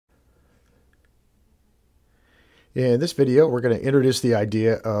In this video, we're going to introduce the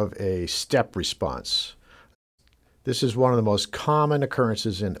idea of a step response. This is one of the most common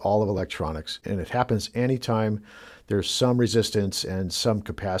occurrences in all of electronics, and it happens anytime there's some resistance and some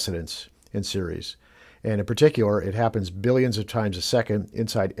capacitance in series. And in particular, it happens billions of times a second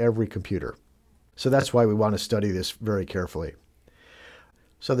inside every computer. So that's why we want to study this very carefully.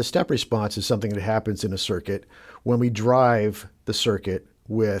 So the step response is something that happens in a circuit when we drive the circuit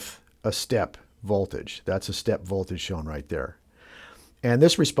with a step voltage. That's a step voltage shown right there. And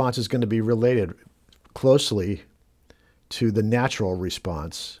this response is going to be related closely to the natural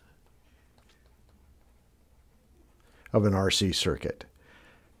response of an RC circuit.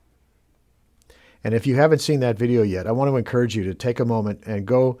 And if you haven't seen that video yet, I want to encourage you to take a moment and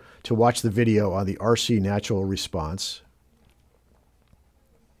go to watch the video on the RC natural response,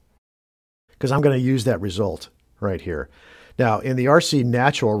 because I'm going to use that result right here. Now, in the RC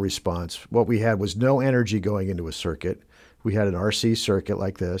natural response, what we had was no energy going into a circuit. We had an RC circuit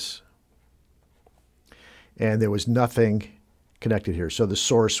like this, and there was nothing connected here. So the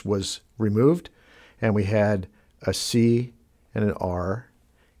source was removed, and we had a C and an R,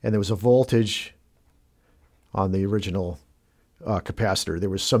 and there was a voltage on the original capacitor. There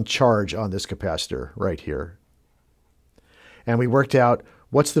was some charge on this capacitor right here. And we worked out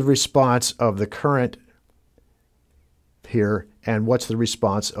what's the response of the current here, and what's the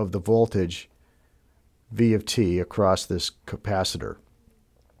response of the voltage V of t across this capacitor.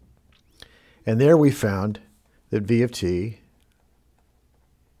 And there we found that V of t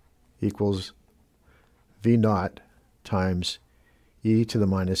equals V naught times e to the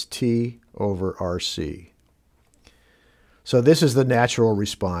minus t over RC. So this is the natural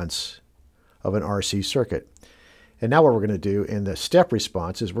response of an RC circuit. And now what we're going to do in the step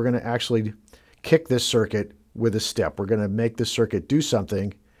response is we're going to actually kick this circuit with a step. We're going to make the circuit do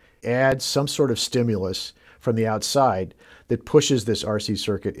something, add some sort of stimulus from the outside that pushes this RC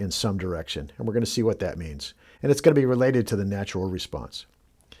circuit in some direction. And we're going to see what that means. And it's going to be related to the natural response.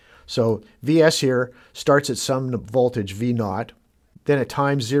 So Vs here starts at some voltage V naught. Then at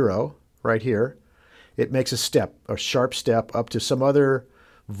time 0, right here, it makes a step, a sharp step up to some other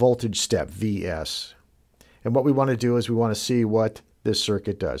voltage step, Vs. And what we want to do is we want to see what this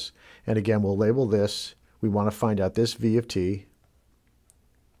circuit does. And again, we'll label this. We want to find out this V of t.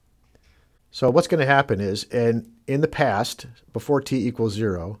 So what's going to happen is, and in the past, before t equals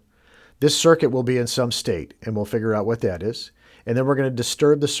 0, this circuit will be in some state, and we'll figure out what that is. And then we're going to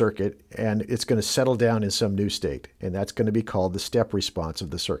disturb the circuit, and it's going to settle down in some new state. And that's going to be called the step response of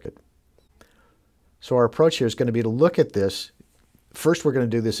the circuit. So our approach here is going to be to look at this. First, we're going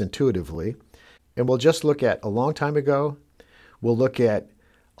to do this intuitively. And we'll just look at a long time ago. We'll look at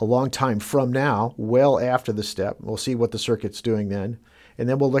a long time from now, well after the step. We'll see what the circuit's doing then. And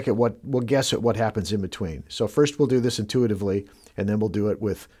then we'll look at we'll guess at what happens in between. So first we'll do this intuitively, and then we'll do it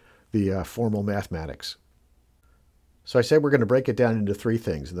with the formal mathematics. So I said we're going to break it down into three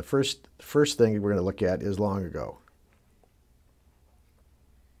things. And the first thing we're going to look at is long ago.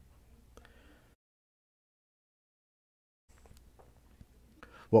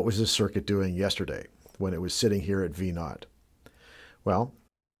 What was this circuit doing yesterday when it was sitting here at V naught? Well,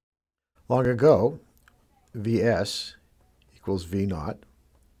 long ago, Vs equals V naught.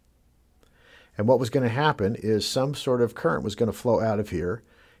 And what was going to happen is some sort of current was going to flow out of here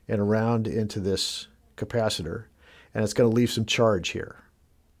and around into this capacitor, and it's going to leave some charge here.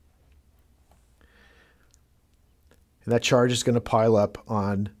 And that charge is going to pile up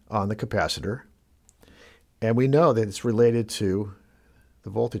on the capacitor. And we know that it's related to the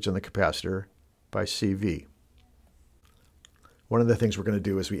voltage on the capacitor by CV. One of the things we're going to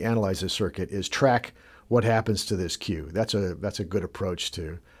do as we analyze this circuit is track what happens to this Q. That's a good approach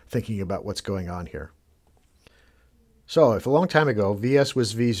to thinking about what's going on here. So if a long time ago Vs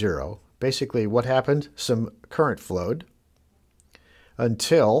was V0, basically what happened? Some current flowed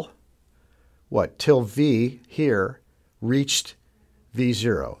until what? Till V here reached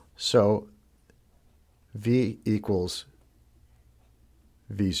V0. So V equals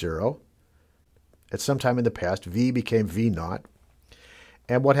V0. At some time in the past, V became V naught.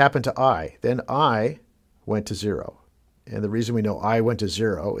 And what happened to I? Then I went to 0. And the reason we know I went to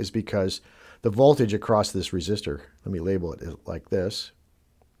 0 is because the voltage across this resistor, let me label it like this.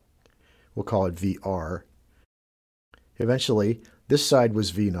 We'll call it VR. Eventually, this side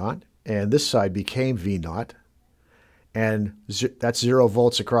was V naught, and this side became V naught. And that's 0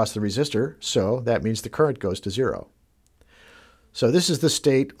 volts across the resistor, so that means the current goes to 0. So this is the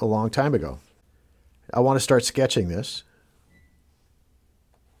state a long time ago. I want to start sketching this.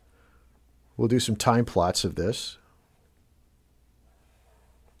 We'll do some time plots of this.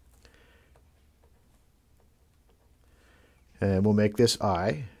 And we'll make this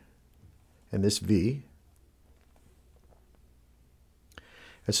I and this V.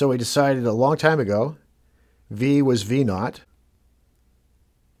 And so we decided a long time ago, V was V naught.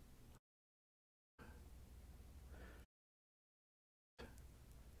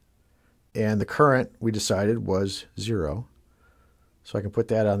 And the current we decided was 0. So I can put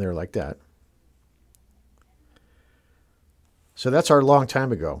that on there like that. So that's our long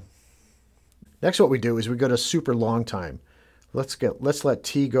time ago. Next, what we do is we go to super long time. Let's let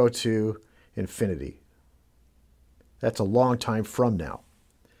t go to infinity. That's a long time from now.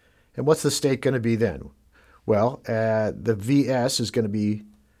 And what's the state going to be then? Well, the Vs is going to be,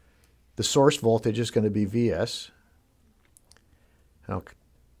 the source voltage is going to be Vs. I'll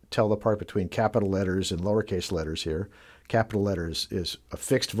tell the part between capital letters and lowercase letters here. Capital letters is a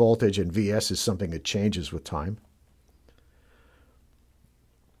fixed voltage, and Vs is something that changes with time.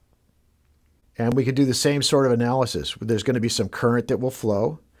 And we can do the same sort of analysis. There's going to be some current that will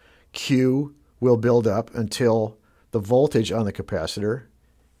flow. Q will build up until the voltage on the capacitor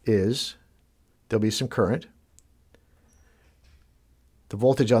is, there'll be some current. The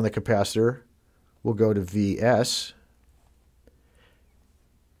voltage on the capacitor will go to Vs.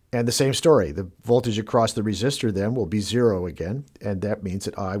 And the same story. The voltage across the resistor then will be 0 again, and that means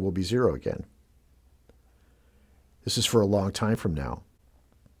that I will be 0 again. This is for a long time from now.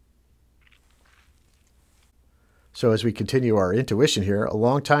 So as we continue our intuition here, a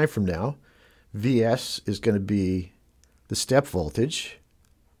long time from now, Vs is going to be the step voltage,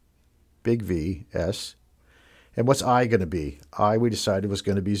 big Vs. And what's I going to be? I, we decided, was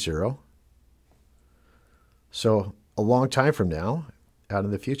going to be 0. So a long time from now, out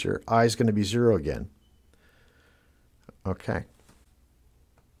in the future, I is going to be 0 again. Okay.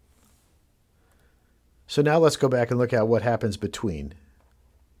 So now let's go back and look at what happens between.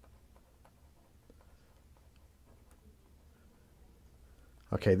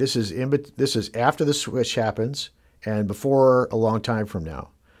 Okay, this is after the switch happens and before a long time from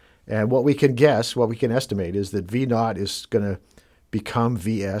now. And what we can guess, what we can estimate is that V naught is going to become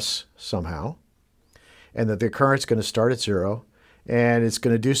Vs somehow, and that the current's going to start at 0, and it's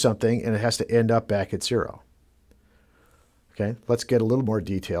going to do something, and it has to end up back at 0. Okay, let's get a little more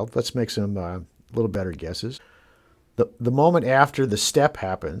detailed. Let's make some little better guesses. The moment after the step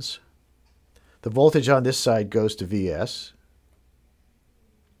happens, the voltage on this side goes to Vs.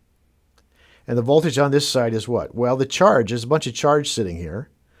 And the voltage on this side is what? Well, the charge, there's a bunch of charge sitting here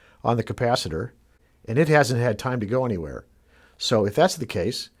on the capacitor, and it hasn't had time to go anywhere. So if that's the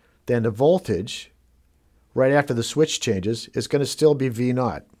case, then the voltage right after the switch changes is going to still be V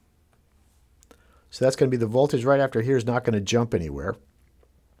naught. So that's going to be the voltage right after here is not going to jump anywhere.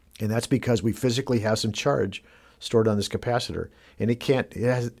 And that's because we physically have some charge stored on this capacitor, and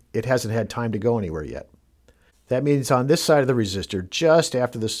it hasn't had time to go anywhere yet. That means on this side of the resistor, just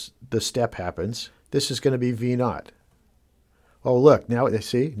after the step happens, this is going to be V naught. Oh, look, now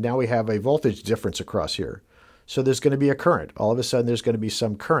see, now we have a voltage difference across here. So there's going to be a current. All of a sudden, there's going to be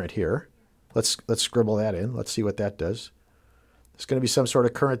some current here. Let's scribble that in. Let's see what that does. There's going to be some sort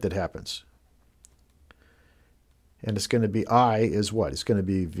of current that happens. And it's going to be, I is what? It's going to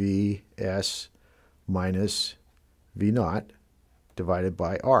be Vs minus V naught divided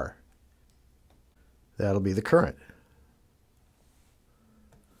by R. That'll be the current.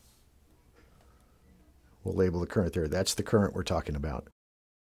 We'll label the current there. That's the current we're talking about.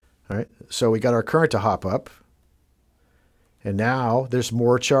 All right, so we got our current to hop up. And now there's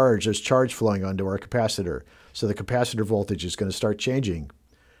more charge. There's charge flowing onto our capacitor. So the capacitor voltage is going to start changing.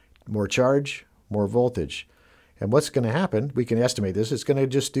 More charge, more voltage. And what's going to happen, we can estimate this, it's going to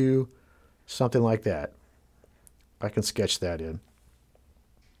just do something like that. I can sketch that in.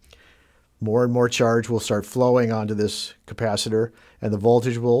 More and more charge will start flowing onto this capacitor, and the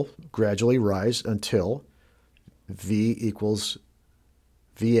voltage will gradually rise until V equals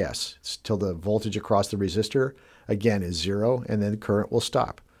Vs, till the voltage across the resistor, again, is 0, and then the current will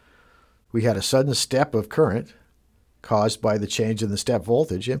stop. We had a sudden step of current caused by the change in the step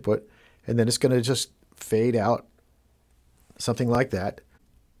voltage input, and then it's going to just fade out, something like that,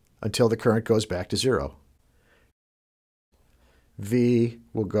 until the current goes back to 0. V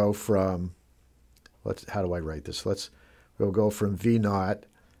will go from, how do I write this? We'll go from V naught,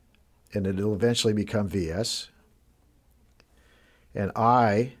 and it'll eventually become Vs. And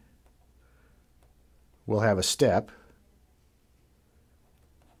I will have a step,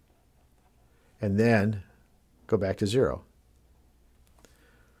 and then go back to 0.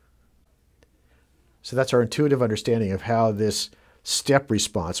 So that's our intuitive understanding of how this step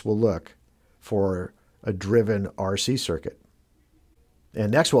response will look for a driven RC circuit. And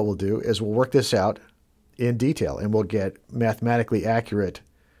next what we'll do is we'll work this out in detail, and we'll get mathematically accurate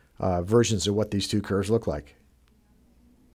versions of what these two curves look like.